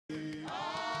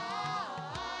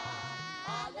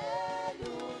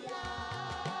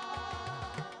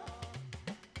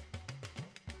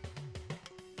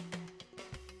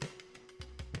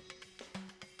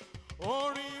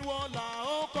là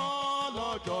ó kọ́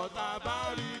lọ́jọ́ tá a bá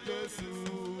rí Jésù.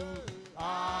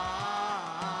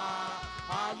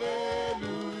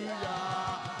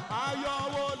 Hallelujah. Ayọ̀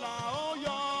wo là ó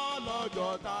yọ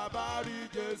lọ́jọ́ tá a bá rí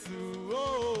Jésù.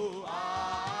 Oh,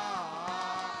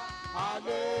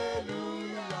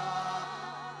 hallelujah.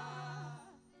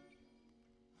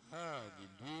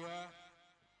 Hallelujah.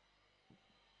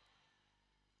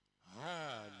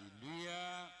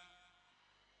 Hallelujah.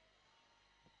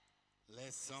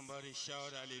 Let somebody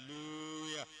shout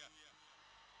hallelujah.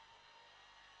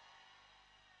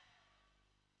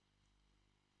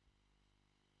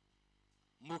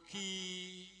 Mo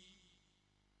kí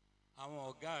àwọn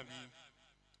ọ̀gá mi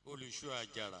olùṣọ́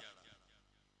àjàrà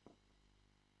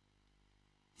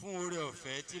fún oore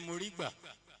ọ̀fẹ́ tí mo rí gbà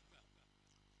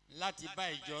láti bá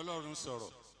ìjọ Ọlọ́run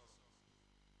sọ̀rọ̀.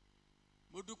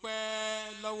 Mo dúpẹ́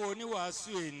lọ́wọ́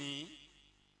oníwàásù èní,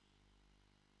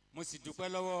 mo sì dúpẹ́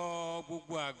lọ́wọ́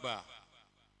gbogbo àgbà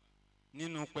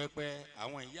nínú pẹpẹ,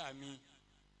 àwọn ìyá mi,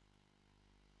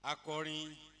 akọrin,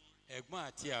 ẹ̀gbọ́n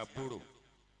àti àbúrò.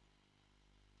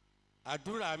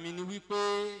 Àdúrà mi ni wípé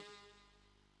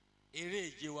eré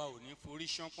ìje wa ò ní forí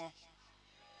ṣánpọ́n.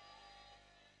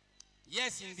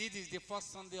 Yes, indeed, it's the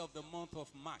first Sunday of the month of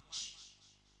March.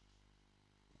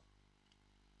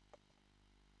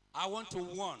 I want to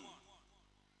warn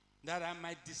that I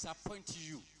might disappoint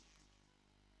you.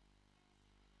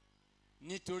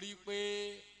 Nítorí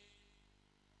pé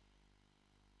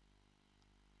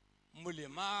mo lè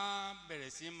má bẹ̀rẹ̀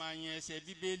sí máa yẹn ẹsẹ̀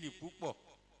Bíbélì púpọ̀.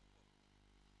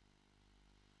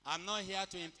 I'm not here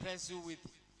to impress you with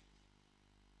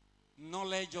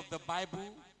knowledge of the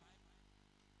Bible,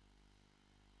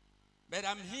 but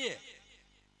I'm here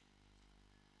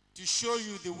to show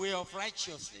you the way of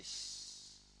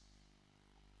righteousness.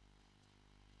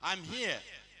 I'm here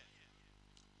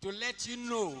to let you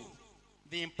know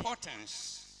the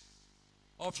importance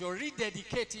of your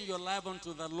rededicating your life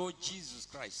unto the Lord Jesus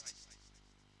Christ.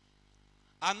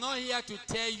 I'm not here to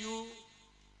tell you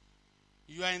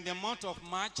you are in the month of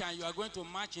March and you are going to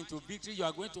march into victory, you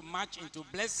are going to march into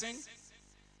blessing.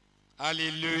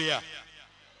 Hallelujah.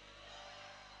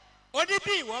 Ó ní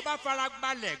bí ìwọ bá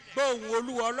farabalẹ̀ gbọ́ ohùn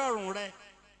Olúwa Ọlọ́run rẹ,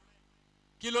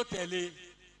 kí ló tẹ̀lé?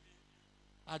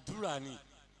 Àdúrà ni.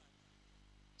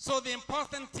 So the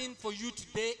important thing for you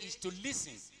today is to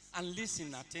listen and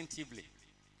listen attentively.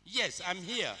 Yes, I'm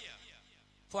here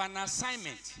for an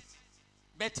assignment,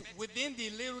 but within the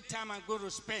little time I'm going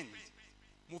to spend,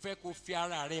 mo fẹ́ kó fi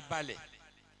ara rẹ balẹ̀.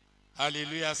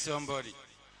 Hallelujah, somebody.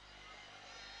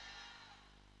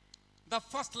 The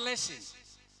first lesson,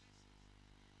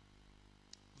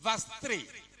 verse 3.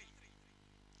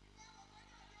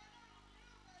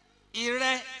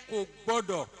 Ìrẹ kò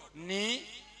gbọdọ̀ ní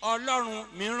Ọlọ́run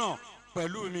mìíràn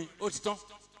pẹ̀lú mi. Ó ti tán.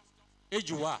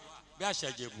 Ejò wà bí àṣà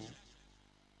Ìjẹ̀bú.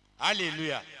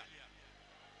 Hallelujah.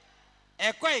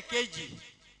 Ẹ̀kọ́ ìkejì,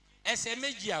 ẹsẹ̀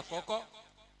méjì àkọ́kọ́,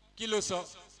 kí ló sọ?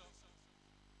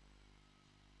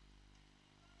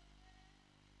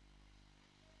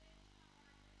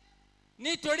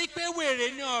 Nítorí pé wèrè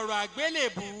ni ọ̀rọ̀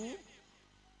àgbélébùú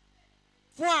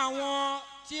fún àwọn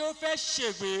tí ó fẹ́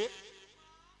ṣègbé,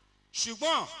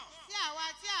 ṣùgbọ́n sí àwa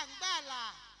tí à ń gbàlà.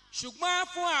 Ṣùgbọ́n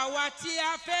fún àwa tí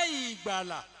a fẹ́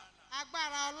ìgbàlà,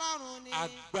 Agbára Ọlọ́run ni.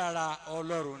 agbára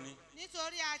Ọlọ́run ni.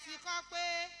 Nítorí a ti kọ pé.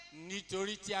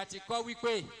 Nítorí tí a ti kọ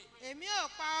wípé Èmi ò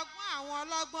pa ọgbọ́n àwọn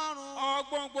ọlọ́gbọ́n run.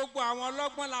 ọgbọ́n gbogbo àwọn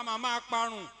ọlọ́gbọ́n la máa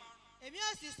parun. Èmi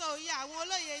ò sì sọ òye àwọn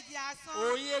olóye di asán.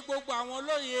 Òye gbogbo àwọn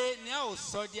olóye ni a ò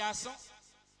sọ di asán.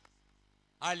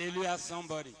 Hallelujah,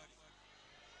 somebody.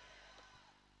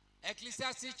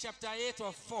 Ecclesiastes chapter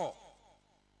 8:4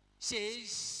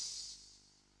 says,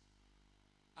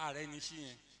 ààrẹ ni ṣí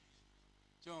yẹn.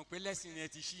 Tí wọ́n pé lẹ́sìn yẹn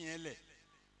ti ṣí yẹn lẹ̀.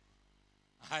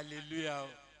 Hallelujah.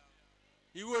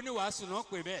 Ìwé oníwàásù náà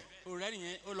pè bẹ́ẹ̀. Òrẹ́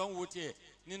nìyẹn ó lọ ń wo tiẹ̀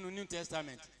nínú New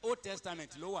Testament. Old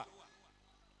Testament ló wà.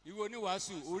 Ìwé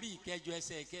oníwàásù orí ìkẹjọ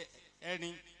ẹsẹ̀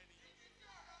ẹ̀rin.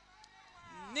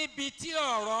 Níbi tí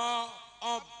ọ̀rọ̀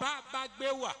ọba bá gbé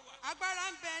wà.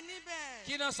 Agbára ń bẹ níbẹ̀.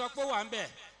 Kí náà sọ pé wà ń bẹ̀?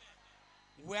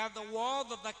 Where the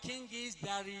word of the king is,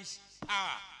 there is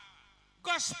power.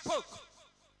 God spoke.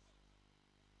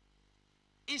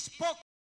 He spoke